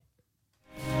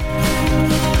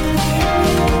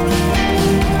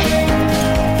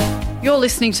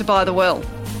listening to By the Well,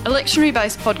 a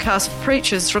lectionary-based podcast for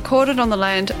preachers recorded on the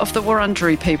land of the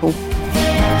Wurundjeri people.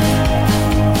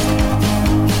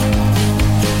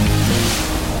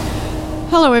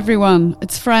 Hello everyone,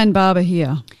 it's Fran Barber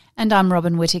here. And I'm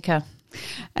Robin Whittaker.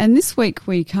 And this week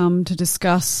we come to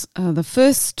discuss the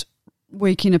first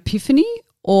week in Epiphany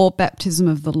or Baptism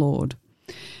of the Lord.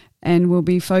 And we'll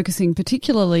be focusing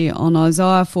particularly on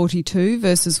Isaiah 42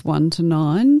 verses 1 to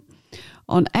 9,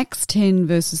 on Acts 10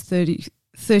 verses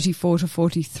 34 to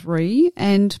 43,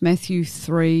 and Matthew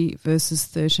 3 verses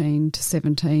 13 to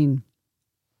 17.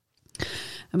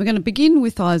 And we're going to begin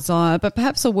with Isaiah, but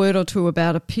perhaps a word or two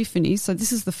about Epiphany. So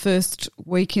this is the first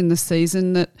week in the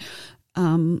season that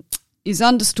is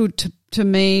understood to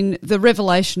mean the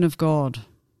revelation of God.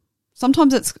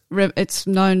 Sometimes it's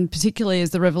known particularly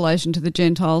as the revelation to the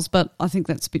Gentiles, but I think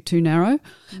that's a bit too narrow.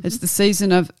 Mm-hmm. It's the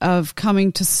season of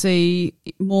coming to see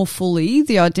more fully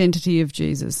the identity of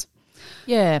Jesus.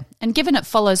 Yeah, and given it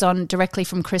follows on directly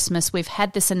from Christmas, we've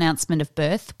had this announcement of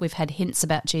birth. We've had hints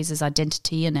about Jesus'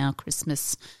 identity in our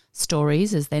Christmas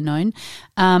stories, as they're known.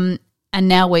 And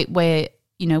now we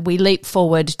leap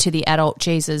forward to the adult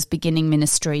Jesus beginning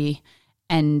ministry,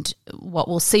 and what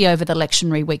we'll see over the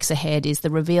lectionary weeks ahead is the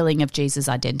revealing of Jesus'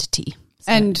 identity. So.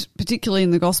 And particularly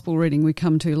in the gospel reading we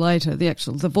come to later,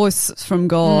 the voice from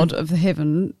God of the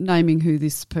heaven naming who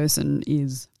this person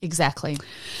is. Exactly.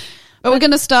 But we're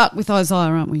going to start with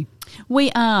Isaiah, aren't we?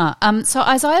 We are. So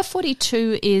Isaiah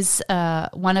 42 is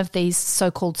one of these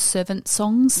so-called servant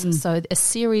songs. So a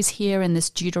series here in this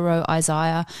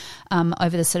Deutero-Isaiah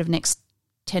over the sort of next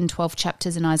 10, 12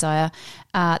 chapters in Isaiah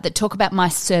that talk about my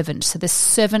servant. So this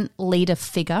servant leader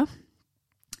figure.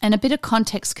 And a bit of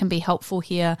context can be helpful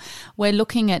here. We're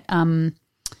looking at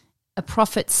a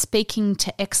prophet speaking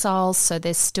to exiles, so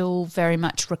they're still very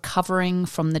much recovering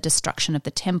from the destruction of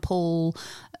the temple,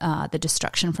 the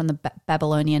destruction from the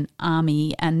Babylonian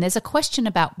army, and there's a question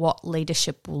about what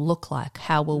leadership will look like.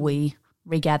 How will we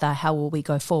regather? How will we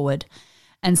go forward?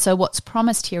 And so what's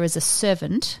promised here is a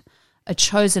servant, a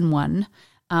chosen one,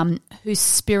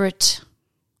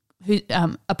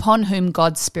 upon whom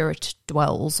God's Spirit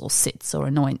dwells or sits or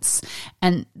anoints.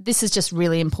 And this is just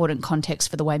really important context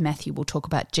for the way Matthew will talk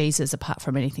about Jesus apart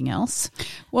from anything else.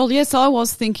 Well, yes, I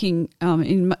was thinking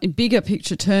in bigger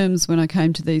picture terms when I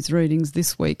came to these readings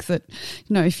this week that,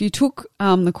 if you took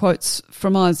the quotes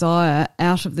from Isaiah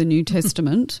out of the New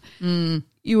Testament,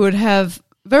 you would have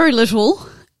very little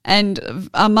and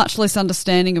a much less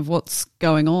understanding of what's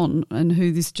going on and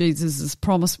who this Jesus is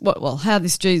promised, how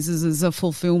this Jesus is a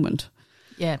fulfillment.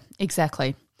 Yeah,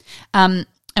 exactly. And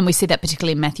we see that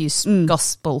particularly in Matthew's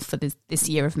gospel for this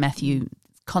year of Matthew,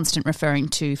 constant referring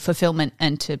to fulfillment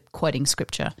and to quoting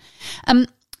scripture.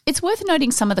 It's worth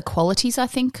noting some of the qualities, I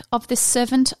think, of this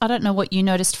servant. I don't know what you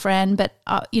noticed, Fran, but,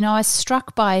 I was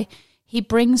struck by he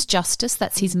brings justice.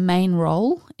 That's his main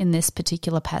role in this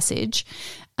particular passage.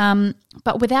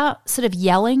 But without sort of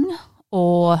yelling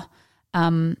or,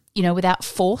 without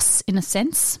force in a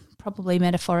sense, probably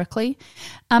metaphorically.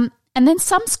 And then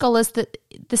some scholars, that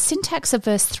the syntax of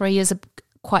verse 3 is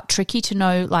quite tricky to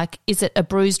know, like, is it a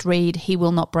bruised reed he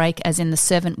will not break, as in the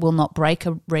servant will not break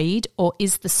a reed, or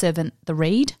is the servant the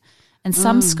reed? And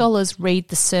some scholars read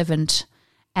the servant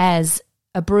as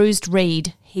a bruised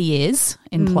reed he is,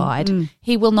 implied,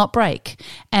 he will not break,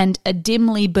 and a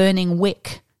dimly burning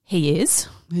wick he is.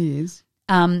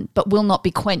 But will not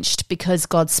be quenched because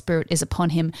God's Spirit is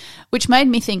upon him, which made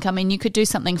me think, you could do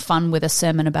something fun with a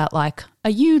sermon about, like, are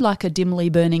you like a dimly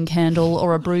burning candle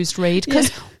or a bruised reed?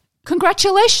 Because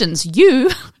congratulations, you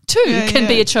too can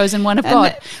be a chosen one of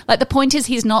God. Like, the point is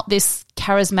he's not this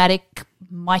charismatic,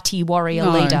 mighty warrior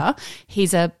leader.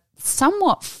 He's a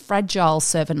somewhat fragile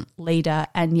servant leader,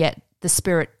 and yet the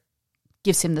Spirit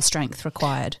gives him the strength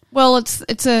required. Well,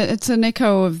 it's an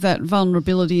echo of that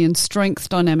vulnerability and strength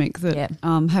dynamic that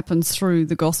happens through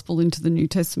the gospel into the New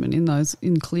Testament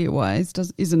in clear ways,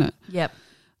 isn't it? Yep,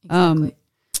 exactly.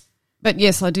 But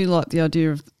yes, I do like the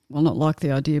idea of, well, not like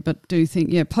the idea, but do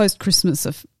think, post Christmas,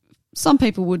 some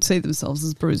people would see themselves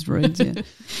as bruised reeds. Yeah,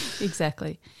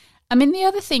 exactly. The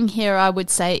other thing here I would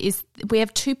say is we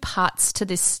have two parts to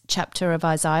this chapter of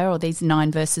Isaiah, or these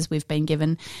 9 verses we've been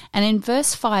given. And in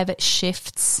verse 5 it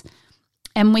shifts,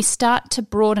 and we start to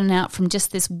broaden out from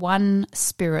just this one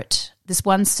spirit, this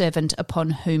one servant upon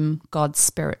whom God's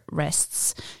Spirit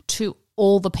rests, to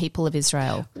all the people of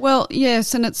Israel. Well,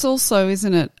 yes, and it's also,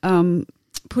 isn't it,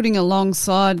 putting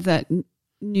alongside that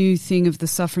new thing of the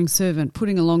suffering servant,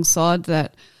 putting alongside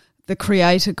that the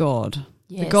Creator God.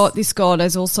 Yes. This God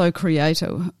as also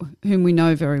Creator, whom we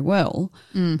know very well,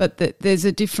 but that there's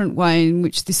a different way in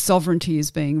which this sovereignty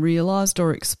is being realised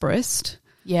or expressed.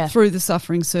 through the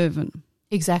suffering servant.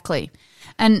 Exactly.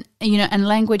 And, and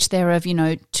language thereof,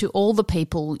 to all the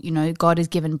people, God has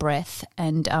given breath,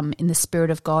 and in the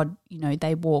Spirit of God,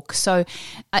 they walk. So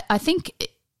I think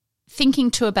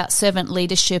thinking too about servant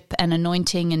leadership and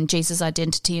anointing and Jesus'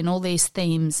 identity and all these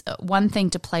themes, one thing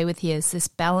to play with here is this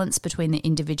balance between the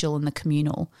individual and the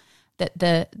communal, that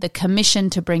the commission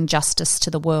to bring justice to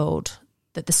the world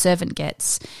that the servant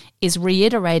gets is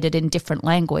reiterated in different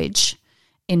language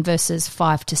in verses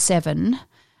 5 to 7,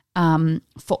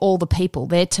 for all the people.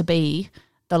 They're to be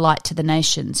the light to the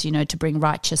nations, to bring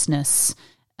righteousness.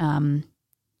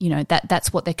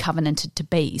 That's what they're covenanted to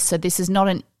be. So this is not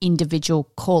an individual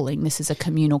calling. This is a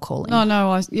communal calling.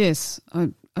 I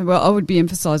would be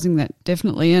emphasising that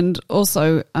definitely. And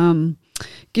also,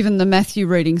 given the Matthew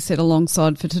reading set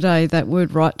alongside for today, that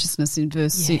word righteousness in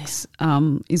verse 6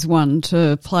 is one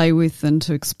to play with and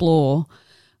to explore,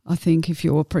 I think, if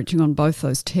you're preaching on both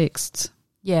those texts.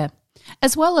 Yeah.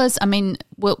 As well as,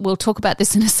 we'll talk about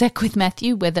this in a sec with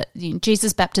Matthew, whether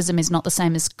Jesus' baptism is not the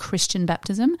same as Christian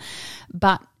baptism.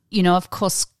 But, of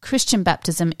course, Christian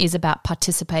baptism is about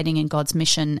participating in God's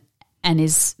mission and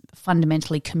is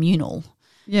fundamentally communal.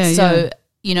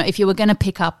 If you were going to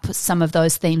pick up some of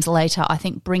those themes later, I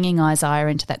think bringing Isaiah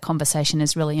into that conversation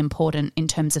is really important in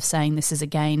terms of saying this is,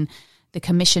 again, the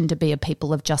commission to be a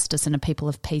people of justice and a people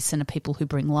of peace and a people who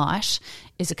bring light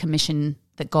is a commission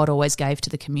that God always gave to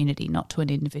the community, not to an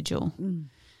individual.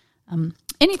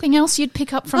 Anything else you'd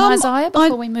pick up from Isaiah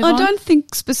before we move on? I don't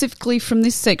think specifically from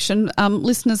this section.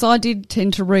 Listeners, I did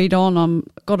tend to read on.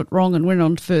 Got it wrong and went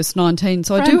on to verse 19.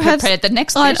 So I do have prepared the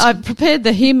next bit. I prepared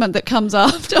the hymn that comes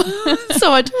after.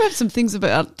 So I do have some things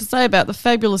to say about the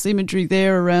fabulous imagery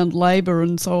there around labour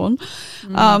and so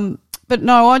on. But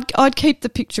no, I'd keep the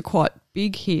picture quite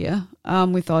big here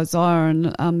with Isaiah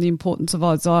and the importance of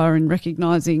Isaiah in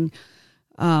recognising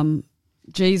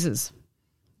Jesus.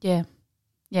 Yeah,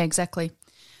 exactly.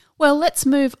 Well, let's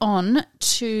move on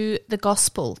to the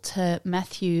Gospel, to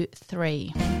Matthew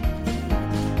 3.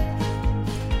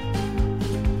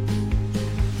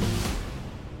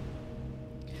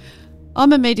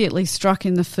 I'm immediately struck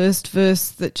in the first verse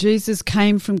that Jesus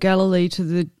came from Galilee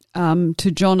to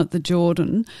John at the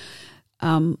Jordan.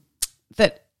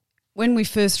 That when we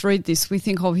first read this, we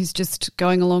think, he's just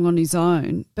going along on his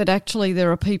own. But actually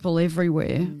there are people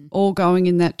everywhere all going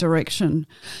in that direction.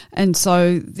 And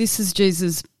so this is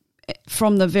Jesus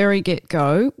from the very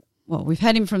get-go. Well, we've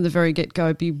had him from the very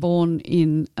get-go be born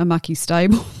in a mucky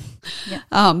stable.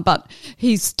 But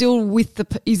he's still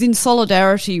he's in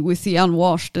solidarity with the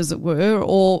unwashed, as it were,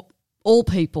 or all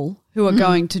people who are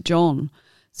going to John.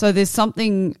 So there's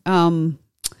something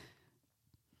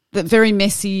that very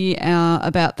messy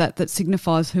about that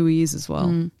signifies who he is as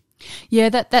well. Yeah,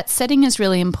 that setting is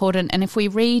really important. And if we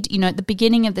read, at the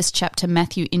beginning of this chapter,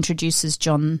 Matthew introduces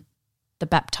John the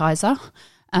Baptizer.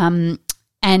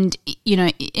 And,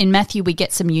 in Matthew we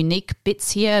get some unique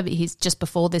bits here. He's just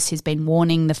before this, he's been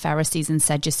warning the Pharisees and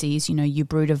Sadducees, you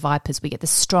brood of vipers. We get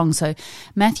this strong. So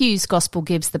Matthew's gospel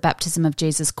gives the baptism of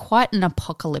Jesus quite an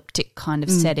apocalyptic kind of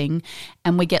setting,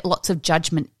 and we get lots of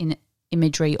judgment in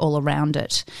imagery all around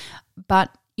it.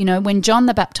 But, when John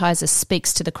the Baptizer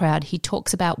speaks to the crowd, he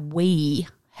talks about we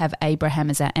have Abraham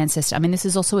as our ancestor. This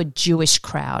is also a Jewish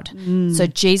crowd. So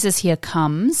Jesus here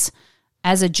comes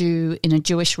as a Jew in a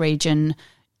Jewish region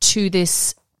to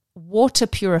this water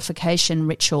purification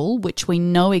ritual, which we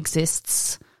know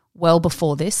exists well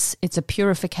before this. It's a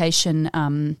purification,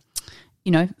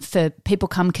 for people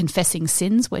come confessing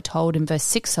sins, we're told in verse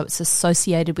 6, so it's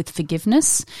associated with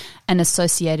forgiveness and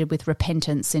associated with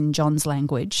repentance in John's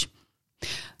language.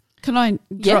 Can I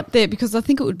interrupt there? Because I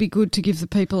think it would be good to give the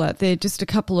people out there just a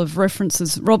couple of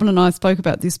references. Robin and I spoke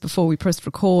about this before we pressed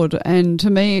record, and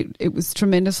to me it was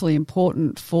tremendously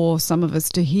important for some of us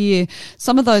to hear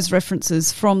some of those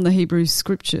references from the Hebrew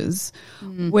scriptures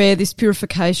where this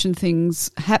purification thing's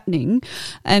happening.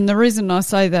 And the reason I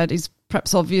say that is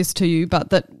perhaps obvious to you, but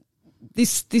that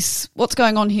this what's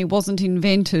going on here wasn't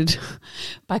invented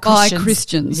by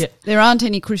Christians. Yeah. There aren't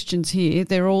any Christians here.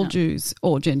 They're all Jews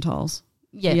or Gentiles.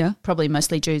 Yeah, probably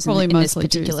mostly Jews in this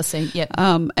particular scene. Yeah.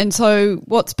 And so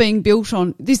what's being built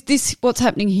on this what's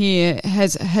happening here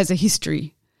has a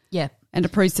history. Yeah. And a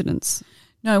precedence.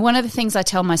 No, one of the things I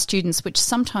tell my students, which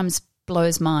sometimes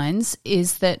blows minds,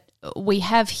 is that we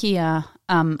have here,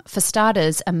 for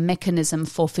starters, a mechanism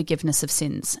for forgiveness of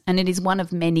sins, and it is one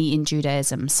of many in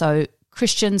Judaism. So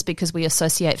Christians, because we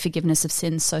associate forgiveness of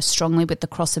sins so strongly with the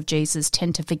cross of Jesus,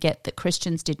 tend to forget that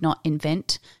Christians did not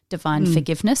invent divine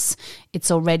forgiveness. It's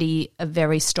already a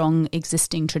very strong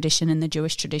existing tradition in the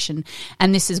Jewish tradition.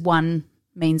 And this is one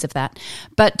means of that.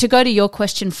 But to go to your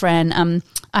question, Fran,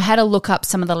 I had to look up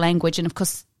some of the language, and of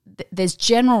course there's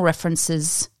general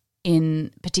references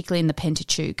particularly in the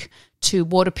Pentateuch, to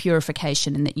water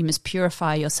purification, and that you must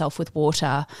purify yourself with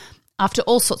water after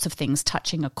all sorts of things,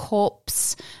 touching a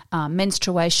corpse,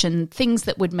 menstruation, things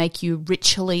that would make you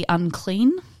ritually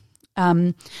unclean.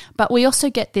 But we also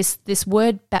get this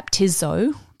word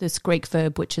baptizo, this Greek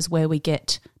verb, which is where we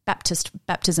get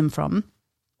baptism from,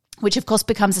 which of course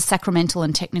becomes a sacramental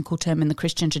and technical term in the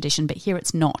Christian tradition, but here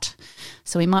it's not.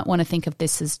 So we might want to think of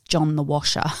this as John the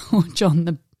Washer or John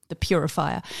the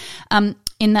purifier.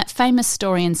 In that famous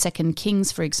story in 2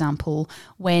 Kings, for example,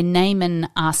 where Naaman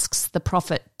asks the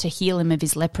prophet to heal him of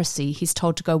his leprosy, he's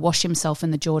told to go wash himself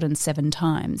in the Jordan 7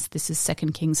 times. This is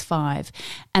 2 Kings 5.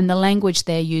 And the language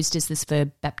there used is this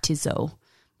verb baptizo.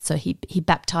 So he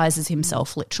baptizes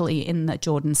himself literally in the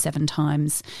Jordan 7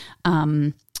 times.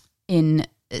 In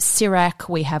Sirach,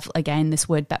 we have, again, this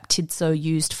word baptizo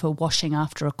used for washing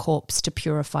after a corpse to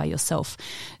purify yourself.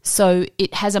 So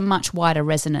it has a much wider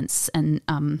resonance, and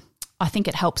I think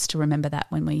it helps to remember that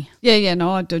when we...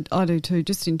 I do too,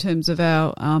 just in terms of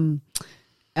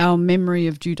our memory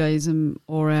of Judaism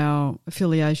or our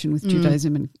affiliation with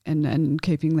Judaism and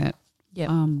keeping that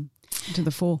to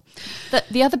the fore.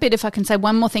 The other bit, if I can say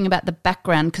one more thing about the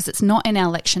background, because it's not in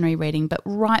our lectionary reading, but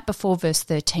right before verse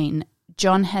 13,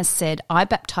 John has said, I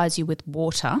baptize you with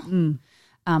water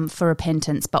for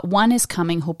repentance, but one is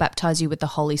coming who'll baptize you with the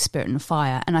Holy Spirit and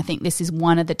fire. And I think this is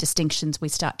one of the distinctions we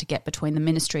start to get between the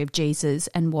ministry of Jesus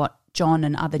and what John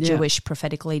and other Jewish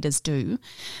prophetic leaders do.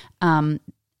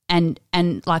 And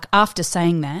like after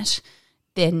saying that,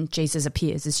 then Jesus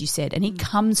appears, as you said, and he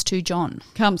comes to John.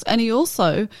 And he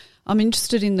also, I'm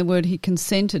interested in the word he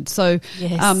consented. So,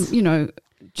 yes.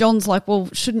 John's like, well,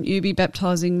 shouldn't you be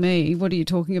baptizing me? What are you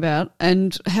talking about?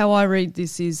 And how I read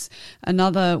this is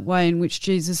another way in which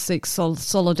Jesus seeks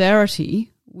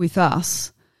solidarity with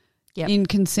us in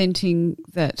consenting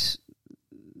that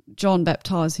John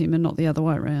baptize him and not the other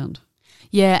way around.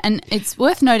 Yeah, and it's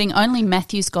worth noting only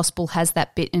Matthew's gospel has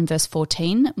that bit in verse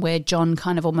 14 where John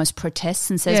kind of almost protests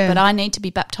and says, but I need to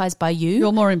be baptized by you.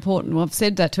 You're more important. Well, I've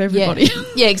said that to everybody.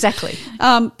 Yeah, exactly.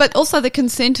 But also the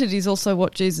consented is also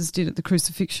what Jesus did at the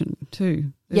crucifixion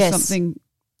too. There's something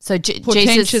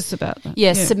portentous Jesus, about that.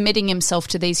 Yeah, submitting himself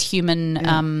to these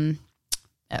human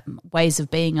ways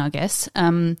of being, I guess.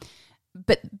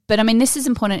 But I mean, this is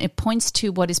important. It points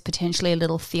to what is potentially a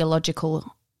little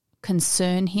theological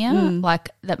concern here,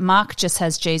 like that Mark just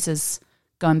has Jesus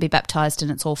go and be baptized and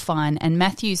it's all fine, and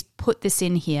Matthew's put this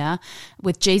in here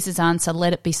with Jesus' answer,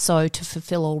 let it be so, to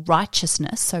fulfill all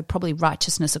righteousness, so probably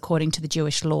righteousness according to the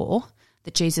Jewish law,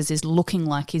 that Jesus is looking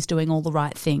like he's doing all the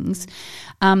right things.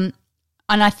 And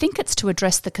I think it's to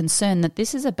address the concern that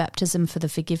this is a baptism for the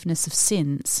forgiveness of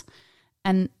sins,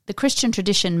 and the Christian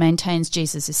tradition maintains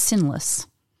Jesus is sinless.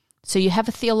 So you have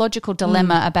a theological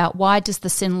dilemma about why does the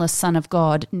sinless Son of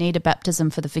God need a baptism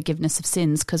for the forgiveness of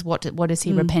sins, because what is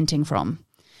he repenting from?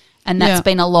 And that's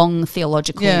been a long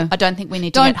theological... I don't think we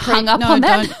need to get hung up on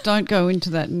that. Don't go into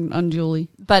that unduly.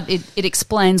 But it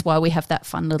explains why we have that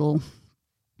fun little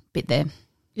bit there.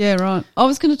 Yeah, right. I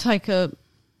was going to take a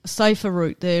safer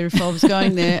route there if I was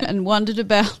going there and wondered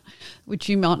about, which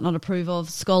you might not approve of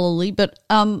scholarly, but...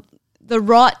 the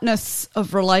rightness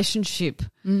of relationship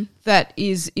that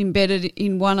is embedded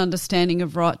in one understanding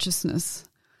of righteousness.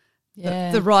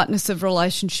 Yeah. The rightness of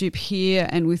relationship here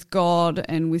and with God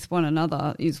and with one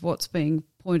another is what's being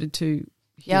pointed to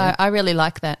here. Yeah, I really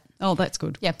like that. Oh, that's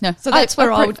good. Yeah, no. So that's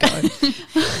where I would go.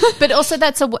 But also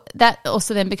that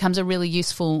also then becomes a really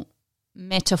useful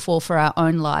metaphor for our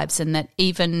own lives, and that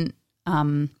even,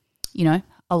 a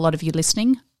lot of you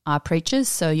listening are preachers,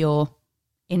 so you're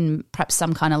in perhaps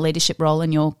some kind of leadership role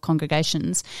in your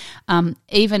congregations.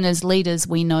 Even as leaders,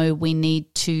 we know we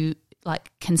need to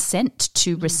consent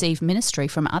to receive ministry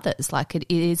from others. Like it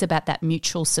is about that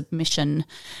mutual submission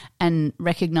and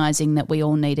recognizing that we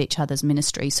all need each other's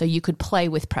ministry. So you could play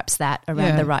with perhaps that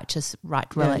around the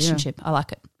right relationship. I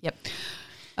like it. Yep.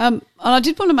 And I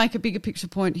did want to make a bigger picture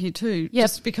point here too,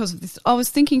 just because of this. I was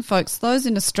thinking, folks, those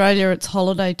in Australia, it's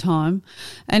holiday time,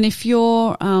 and if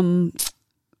you're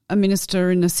a minister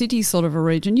in a city sort of a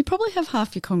region, you probably have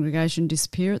half your congregation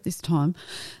disappear at this time.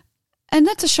 And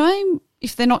that's a shame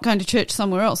if they're not going to church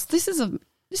somewhere else. This is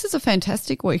a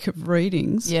fantastic week of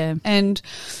readings. Yeah. And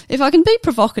if I can be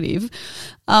provocative,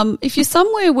 if you're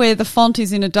somewhere where the font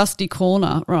is in a dusty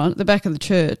corner, right, at the back of the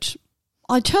church,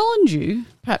 I challenge you,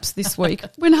 perhaps this week,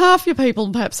 when half your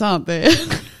people perhaps aren't there,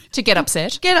 to get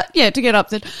upset. To get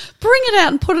upset. Bring it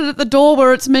out and put it at the door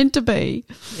where it's meant to be.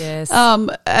 Yes.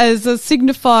 As a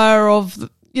signifier of,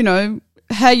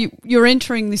 how you're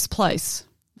entering this place.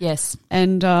 Yes.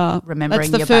 And remembering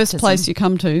that's the your first baptism. place you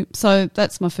come to. So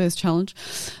that's my first challenge.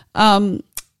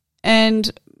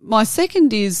 And my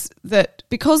second is that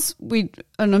because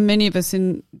many of us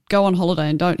go on holiday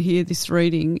and don't hear this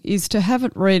reading, is to have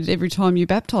it read every time you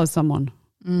baptise someone.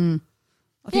 I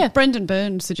think Brendan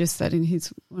Byrne suggests that in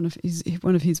one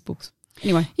of his books.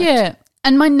 Anyway. Yeah.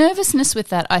 And my nervousness with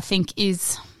that, I think,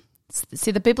 is,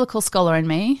 see, the biblical scholar in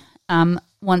me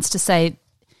wants to say,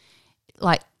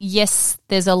 like, yes,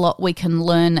 there's a lot we can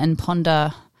learn and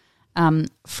ponder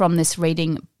from this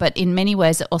reading, but in many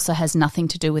ways it also has nothing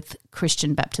to do with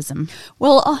Christian baptism.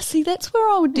 Well, see, that's where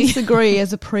I would disagree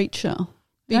as a preacher,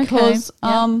 because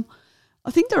I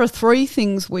think there are three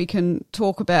things we can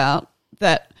talk about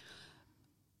that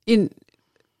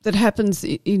happens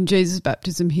in Jesus'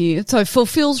 baptism here. So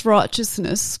fulfills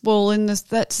righteousness. Well, in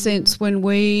that sense, when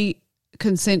we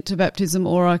consent to baptism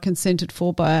or are consented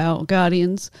for by our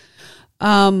guardians,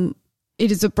 it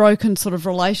is a broken sort of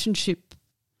relationship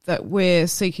that we're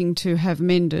seeking to have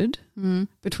mended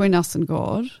between us and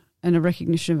God, and a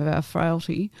recognition of our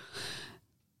frailty.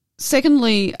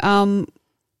 Secondly,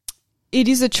 it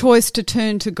is a choice to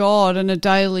turn to God and a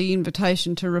daily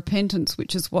invitation to repentance,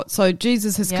 which is so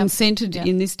Jesus has consented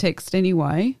in this text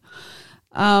anyway.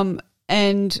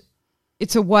 And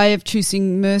it's a way of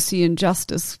choosing mercy and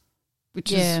justice,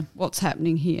 which is what's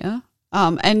happening here.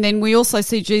 And then we also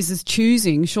see Jesus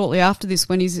choosing shortly after this,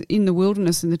 when he's in the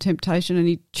wilderness in the temptation, and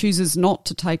he chooses not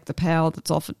to take the power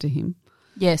that's offered to him.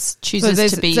 Yes,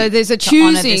 chooses to be. So there's a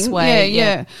choosing, this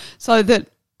way, So that,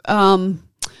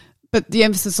 but the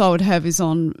emphasis I would have is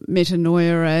on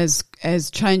metanoia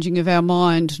as changing of our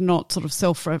mind, not sort of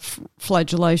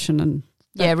self-flagellation and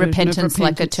repentance,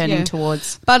 like a turning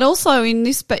towards. But also in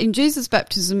Jesus'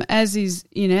 baptism, as is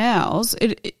in ours,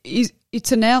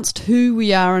 it's announced who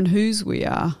we are and whose we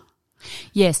are.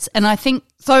 Yes, and I think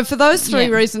so. For those three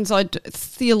reasons,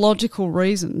 theological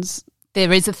reasons,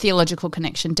 there is a theological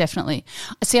connection, definitely.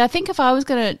 See, I think if I was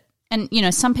going to,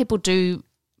 and some people do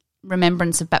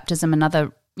remembrance of baptism and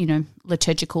other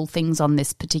liturgical things on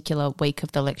this particular week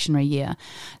of the lectionary year.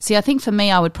 See, I think for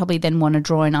me, I would probably then want to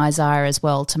draw in Isaiah as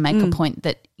well to make a point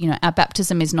that, our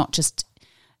baptism is not just,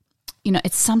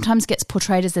 it sometimes gets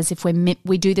portrayed as if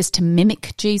we do this to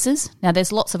mimic Jesus. Now,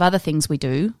 there's lots of other things we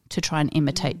do to try and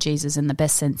imitate Jesus in the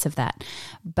best sense of that.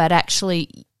 But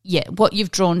actually, what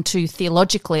you've drawn to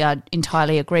theologically, I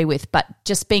entirely agree with, but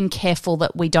just being careful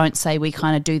that we don't say we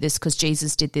kind of do this because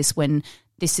Jesus did this, when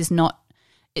this is not.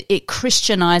 It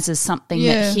Christianizes something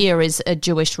that here is a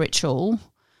Jewish ritual,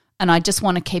 and I just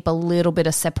want to keep a little bit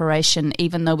of separation,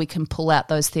 even though we can pull out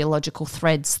those theological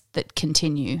threads that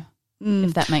continue,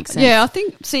 if that makes sense. Yeah,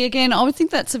 I would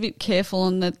think that's a bit careful,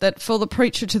 and that for the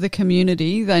preacher to the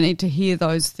community, they need to hear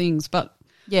those things. But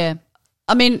I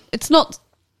mean, it's not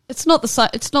the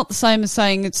same as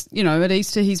saying at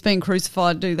Easter he's been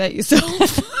crucified. Do that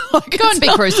yourself. Go and be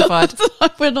crucified.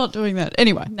 We're not doing that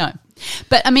anyway. No.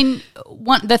 But, I mean,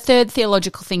 the third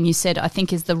theological thing you said, I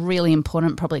think, is the really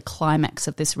important, probably climax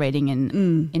of this reading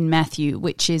in Matthew,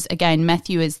 which is, again,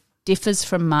 Matthew differs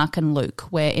from Mark and Luke,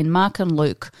 where in Mark and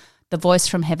Luke, the voice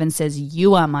from heaven says,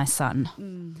 "You are my son."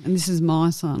 And this is my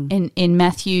son. In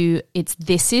Matthew,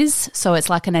 this is, so it's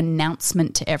like an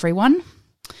announcement to everyone.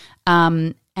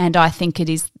 And I think it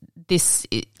is this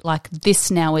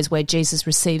now is where Jesus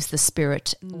receives the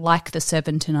Spirit, like the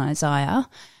servant in Isaiah,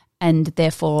 and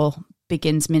therefore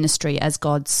begins ministry as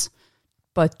God's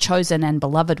both chosen and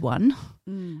beloved one,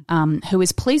 who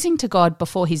is pleasing to God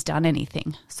before he's done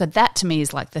anything. So that to me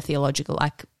is like the theological,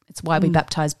 it's why we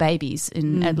baptise babies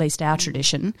in at least our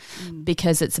tradition,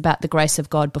 because it's about the grace of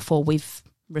God before we've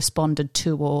responded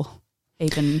to or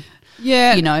even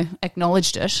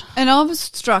acknowledged it. And I was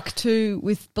struck too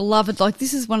with beloved,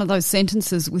 this is one of those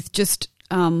sentences with just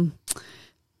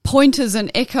pointers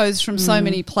and echoes from so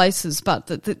many places, but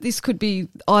that this could be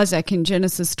Isaac in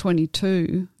Genesis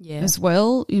 22 as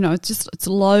well. It's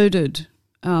loaded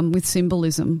with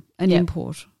symbolism and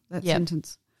import, that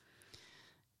sentence.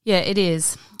 Yeah, it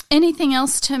is. Anything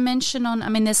else to mention on? I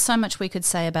mean, there's so much we could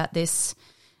say about this.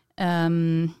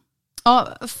 A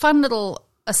fun little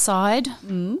aside.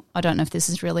 I don't know if this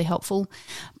is really helpful,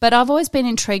 but I've always been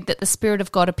intrigued that the Spirit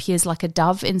of God appears like a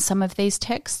dove in some of these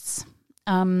texts.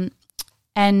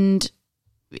 And,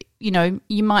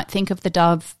 you might think of the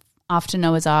dove after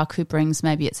Noah's Ark, who brings,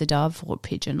 maybe it's a dove or a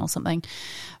pigeon or something,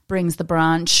 brings the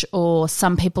branch, or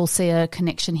some people see a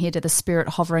connection here to the Spirit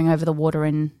hovering over the water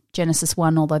in Genesis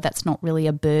 1, although that's not really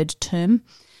a bird term.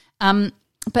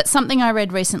 But something I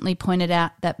read recently pointed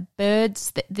out that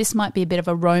birds, this might be a bit of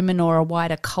a Roman or a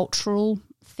wider cultural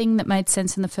thing that made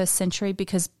sense in the first century,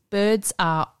 because birds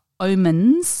are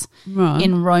omens Right.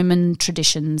 in Roman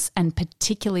traditions and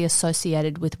particularly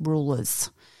associated with rulers.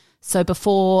 So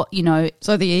before,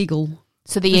 So the eagle.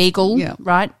 so the eagle, yeah.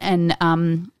 right, and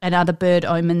other bird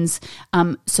omens.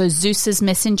 So Zeus's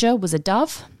messenger was a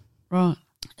dove. Right.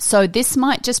 So this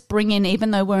might just bring in,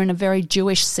 even though we're in a very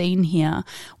Jewish scene here,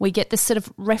 we get this sort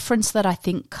of reference that I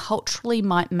think culturally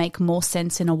might make more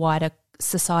sense in a wider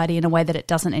society in a way that it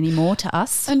doesn't anymore to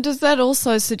us. And does that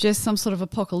also suggest some sort of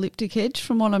apocalyptic edge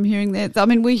from what I'm hearing there? I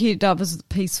mean, we hear dove as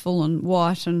peaceful and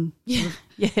white and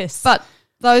Yes. but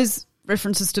those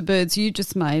references to birds you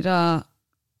just made are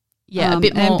a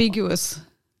bit more ambiguous.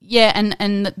 Yeah,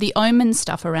 and the omen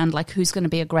stuff around like who's going to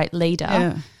be a great leader.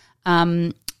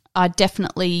 Yeah. I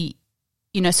definitely,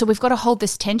 so we've got to hold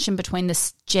this tension between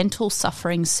this gentle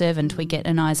suffering servant we get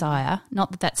in Isaiah.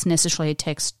 Not that that's necessarily a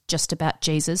text just about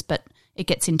Jesus, but it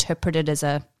gets interpreted as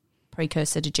a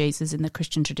precursor to Jesus in the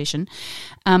Christian tradition.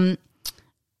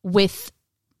 With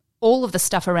all of the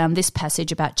stuff around this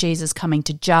passage about Jesus coming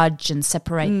to judge and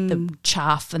separate the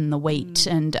chaff and the wheat,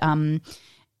 and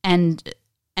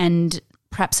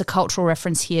perhaps a cultural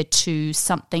reference here to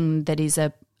something that is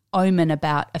a omen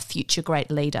about a future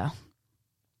great leader.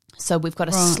 So we've got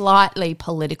a slightly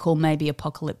political, maybe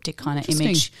apocalyptic kind of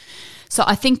image. So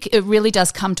I think it really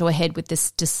does come to a head with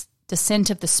this descent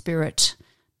of the Spirit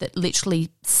that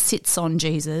literally sits on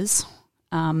Jesus,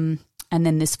 and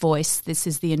then this voice, this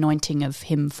is the anointing of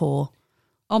him for...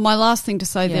 Oh, my last thing to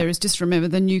say there is just remember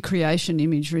the new creation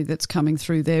imagery that's coming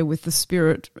through there with the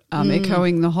Spirit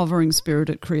echoing the hovering Spirit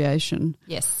at creation.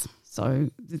 Yes. So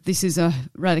this is a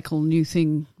radical new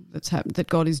thing that's happened, that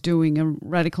God is doing, a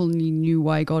radically new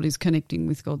way God is connecting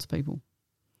with God's people.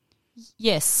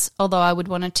 Yes, although I would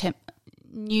want to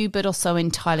new but also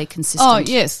entirely consistent. Oh,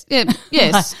 yes. Yeah,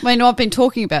 yes. I mean, I've been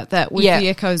talking about that with the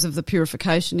echoes of the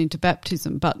purification into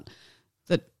baptism, but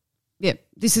that,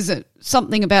 this is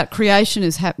something about creation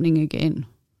is happening again.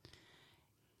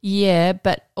 Yeah,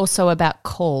 but also about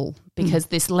call, because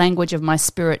this language of my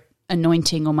Spirit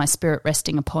anointing or my Spirit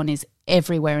resting upon is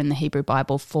everywhere in the Hebrew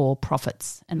Bible for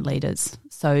prophets and leaders.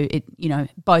 So it,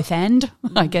 both and,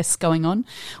 I guess, going on,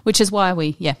 which is why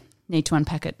we, need to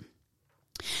unpack it.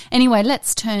 Anyway,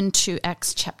 let's turn to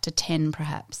Acts chapter 10,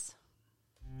 perhaps.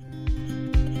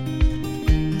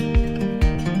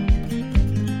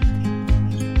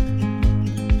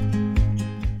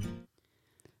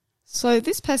 So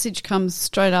this passage comes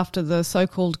straight after the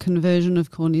so-called conversion of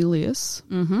Cornelius.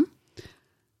 Mm-hmm.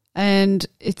 And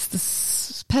it's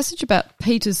this passage about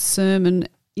Peter's sermon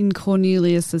in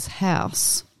Cornelius's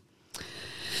house.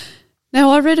 Now,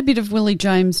 I read a bit of Willie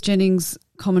James Jennings'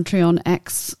 commentary on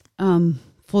Acts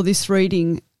for this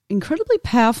reading. Incredibly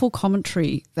powerful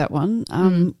commentary, that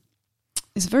one.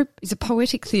 He's a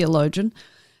poetic theologian,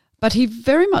 but he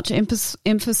very much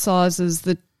emphasises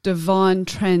the divine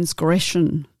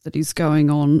transgression that is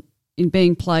going on in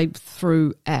being played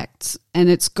through Acts, and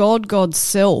it's God's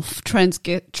self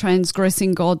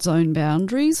transgressing God's own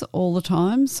boundaries all the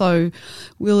time. So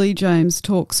Willie James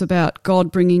talks about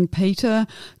God bringing Peter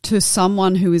to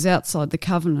someone who is outside the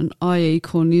covenant, i.e.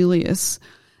 Cornelius.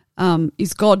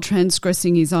 Is God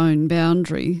transgressing his own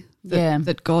boundary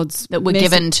that God's that were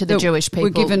given to the Jewish people?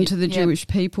 Were given to the Jewish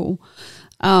people.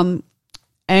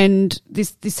 And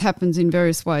this happens in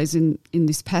various ways in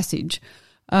this passage.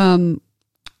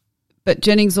 But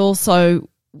Jennings also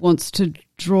wants to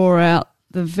draw out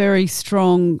the very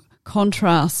strong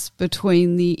contrasts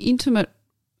between the intimate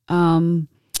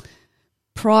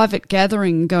private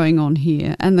gathering going on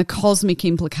here and the cosmic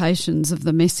implications of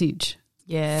the message.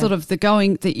 Yeah. Sort of the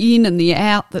in and the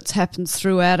out that's happens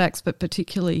throughout Acts, but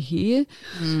particularly here.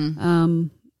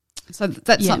 So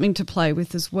that's something to play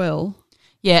with as well.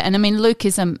 Yeah, and I mean, Luke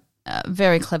is a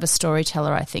very clever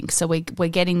storyteller, I think. So we're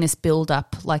getting this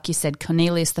build-up, like you said,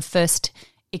 Cornelius, the first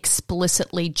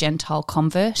explicitly Gentile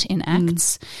convert in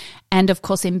Acts. And, of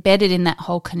course, embedded in that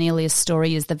whole Cornelius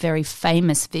story is the very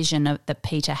famous vision that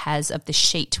Peter has of the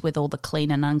sheet with all the clean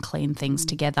and unclean things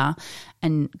together,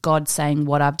 and God saying,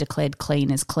 what I've declared clean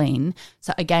is clean.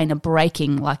 So, again, a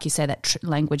breaking, like you say, that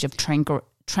language of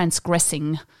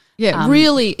transgressing. Yeah,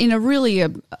 really, in a really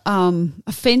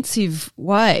offensive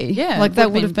way. Yeah, like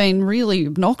that would have been really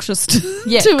obnoxious to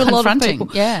a lot of people.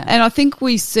 Yeah, and I think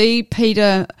we see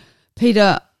Peter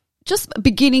just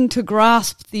beginning to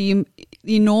grasp the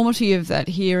enormity of that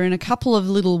here in a couple of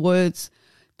little words,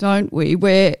 don't we?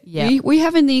 Where we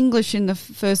have in the English in the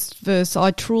first verse, I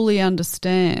truly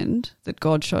understand that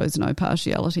God shows no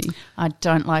partiality. I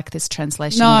don't like this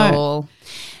translation at all.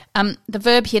 The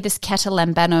verb here, this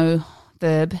katalambano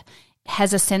verb,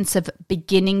 has a sense of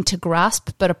beginning to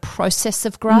grasp, but a process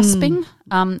of grasping.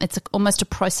 It's almost a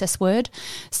process word.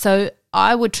 So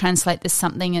I would translate this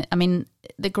something, I mean,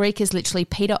 the Greek is literally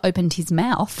Peter opened his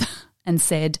mouth and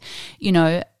said,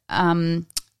 I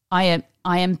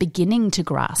am beginning to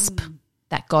grasp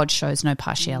that God shows no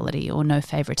partiality or no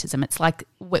favoritism. It's like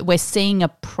we're seeing a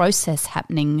process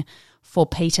happening for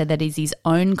Peter that is his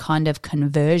own kind of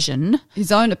conversion.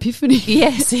 His own epiphany.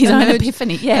 Yes, his own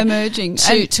epiphany, emerging.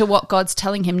 To what God's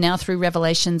telling him now through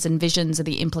revelations and visions of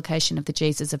the implication of the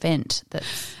Jesus event.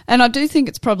 And I do think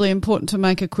it's probably important to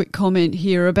make a quick comment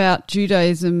here about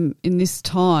Judaism in this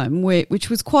time, which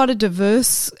was quite a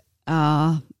diverse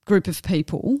group of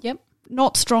people. Yep.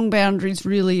 Not strong boundaries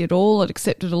really at all. It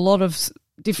accepted a lot of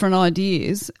different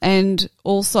ideas, and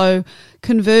also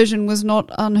conversion was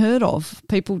not unheard of.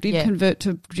 People did convert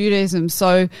to Judaism.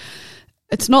 So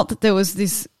it's not that there was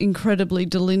this incredibly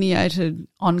delineated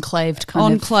enclaved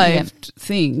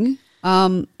thing.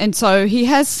 And so he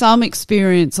has some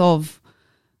experience of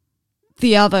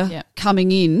the other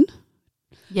coming in.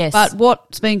 Yes. But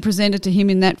what's being presented to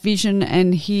him in that vision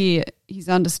and here, his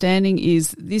understanding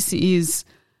is this is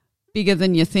bigger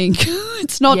than you think.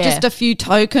 It's not just a few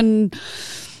token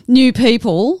new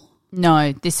people.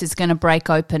 No, this is going to break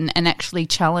open and actually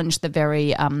challenge the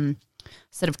very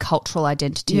sort of cultural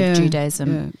identity of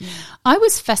Judaism. Yeah. I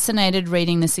was fascinated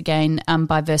reading this again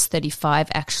by verse 35,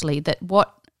 actually, that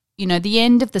the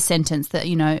end of the sentence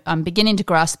that, I'm beginning to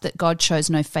grasp that God shows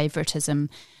no favoritism,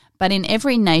 but in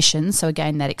every nation, so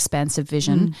again, that expansive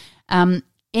vision,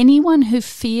 anyone who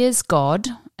fears God,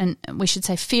 and we should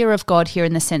say fear of God here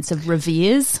in the sense of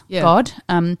reveres God.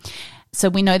 So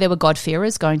we know there were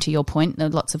God-fearers, going to your point. There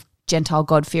are lots of Gentile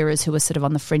God-fearers who are sort of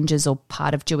on the fringes or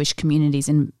part of Jewish communities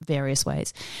in various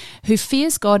ways, who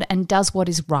fears God and does what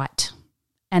is right.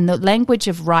 And the language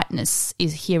of rightness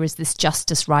is this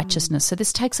justice, righteousness. So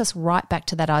this takes us right back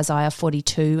to that Isaiah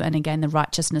 42 and again the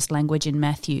righteousness language in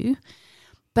Matthew.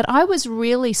 But I was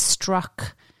really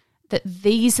struck that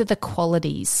these are the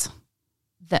qualities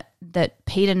that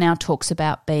Peter now talks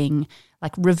about being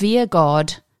like revere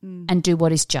God and do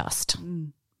what is just.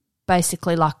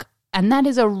 Basically and that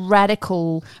is a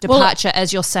radical departure,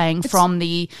 as you're saying, from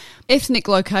the ethnic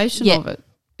location of it.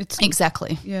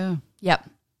 Exactly. Yeah. Yep.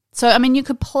 So, I mean, you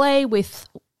could play with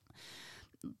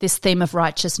this theme of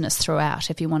righteousness throughout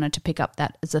if you wanted to pick up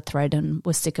that as a thread and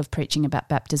was sick of preaching about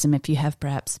baptism, if you have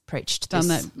perhaps preached done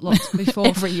that lots before.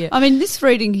 Every year. I mean, this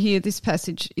reading here, this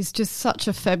passage is just such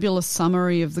a fabulous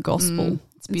summary of the gospel.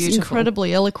 It's beautiful. It's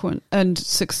incredibly eloquent and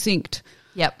succinct.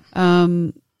 Yep.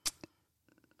 I'm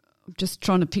just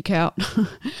trying to pick out.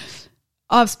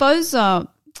 I suppose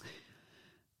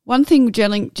one thing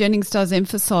Jennings does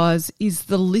emphasise is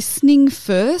the listening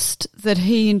first that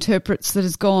he interprets that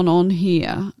has gone on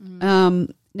here.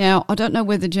 Now, I don't know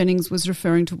whether Jennings was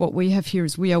referring to what we have here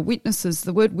as we are witnesses.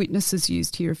 The word witness is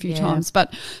used here a few times.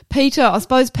 But I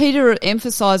suppose Peter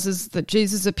emphasises that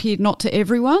Jesus appeared not to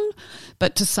everyone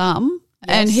but to some.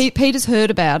 Yes. And Peter's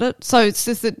heard about it. So it's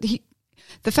just that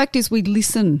the fact is we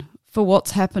listen for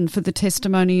what's happened, for the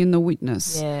testimony and the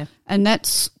witness. Yeah. And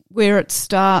that's where it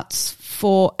starts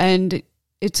and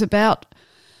it's about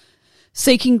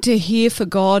seeking to hear for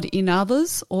God in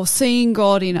others or seeing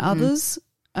God in others.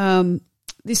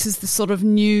 This is the sort of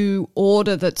new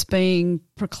order that's being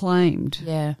proclaimed.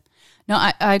 Yeah. No,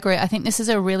 I agree. I think this is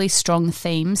a really strong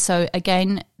theme. So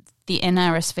again, the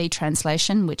NRSV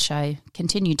translation, which I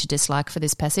continue to dislike for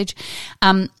this passage,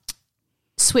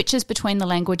 switches between the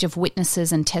language of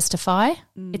witnesses and testify.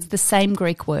 It's the same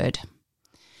Greek word.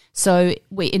 So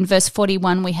in verse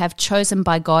 41 we have chosen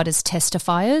by God as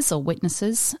testifiers or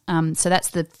witnesses. So that's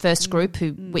the first group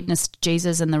who witnessed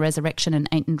Jesus and the resurrection and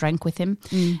ate and drank with him.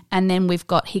 And then we've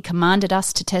got he commanded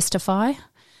us to testify.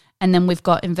 And then we've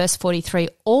got in verse 43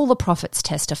 all the prophets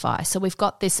testify. So we've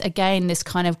got this again, this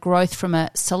kind of growth from a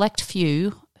select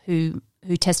few who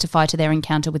testify to their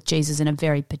encounter with Jesus in a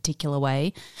very particular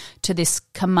way to this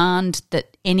command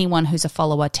that anyone who's a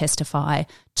follower testify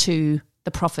to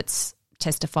the prophets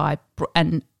testify.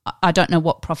 And I don't know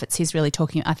what prophets he's really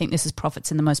talking about. I think this is prophets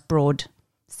in the most broad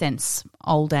sense,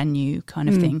 old and new kind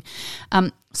of thing.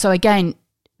 So again,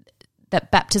 that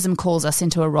baptism calls us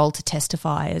into a role to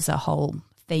testify as a whole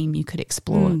theme you could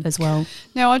explore as well.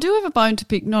 Now, I do have a bone to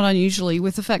pick, not unusually,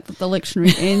 with the fact that the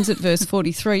lectionary ends at verse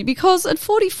 43 because at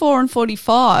 44 and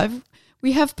 45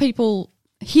 we have people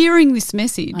hearing this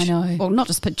message. I know. Well, not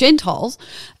just Gentiles,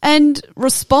 and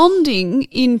responding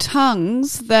in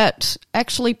tongues that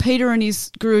actually Peter and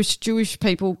his Jewish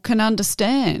people can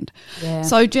understand. Yeah.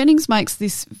 So Jennings makes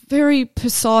this very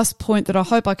precise point that I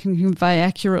hope I can convey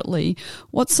accurately.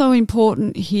 What's so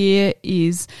important here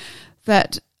is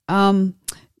that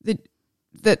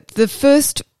that the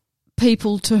first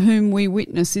people to whom we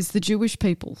witness is the Jewish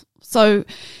people. So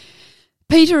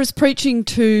Peter is preaching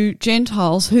to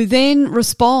Gentiles who then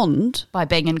respond by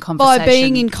being in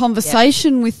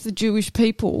conversation, with the Jewish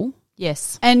people.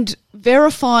 Yes. And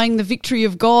verifying the victory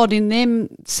of God in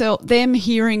them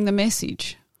hearing the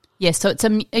message. Yes, so it's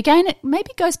again, it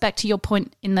maybe goes back to your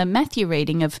point in the Matthew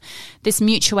reading of this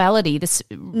mutuality, this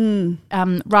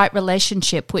right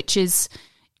relationship, which is,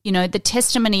 the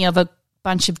testimony of a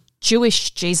bunch of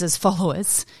Jewish Jesus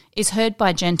followers is heard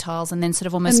by Gentiles and then sort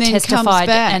of almost testified,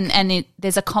 and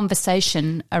there's a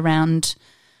conversation around.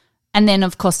 And then,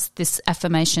 of course, this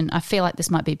affirmation, I feel like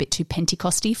this might be a bit too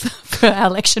Pentecosty for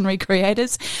our lectionary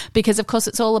creators, because, of course,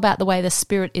 it's all about the way the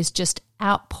Spirit is just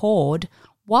outpoured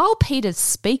while Peter's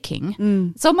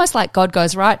speaking. It's almost like God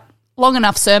goes, right, long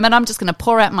enough sermon, I'm just going to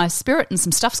pour out my Spirit and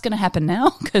some stuff's going to happen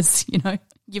now because,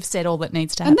 you've said all that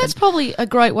needs to happen. And that's probably a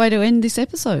great way to end this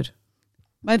episode.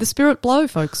 May the Spirit blow,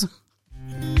 folks.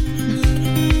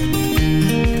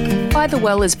 By the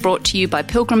Well is brought to you by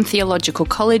Pilgrim Theological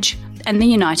College and the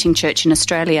Uniting Church in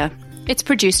Australia. It's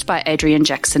produced by Adrian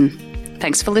Jackson.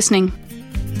 Thanks for listening.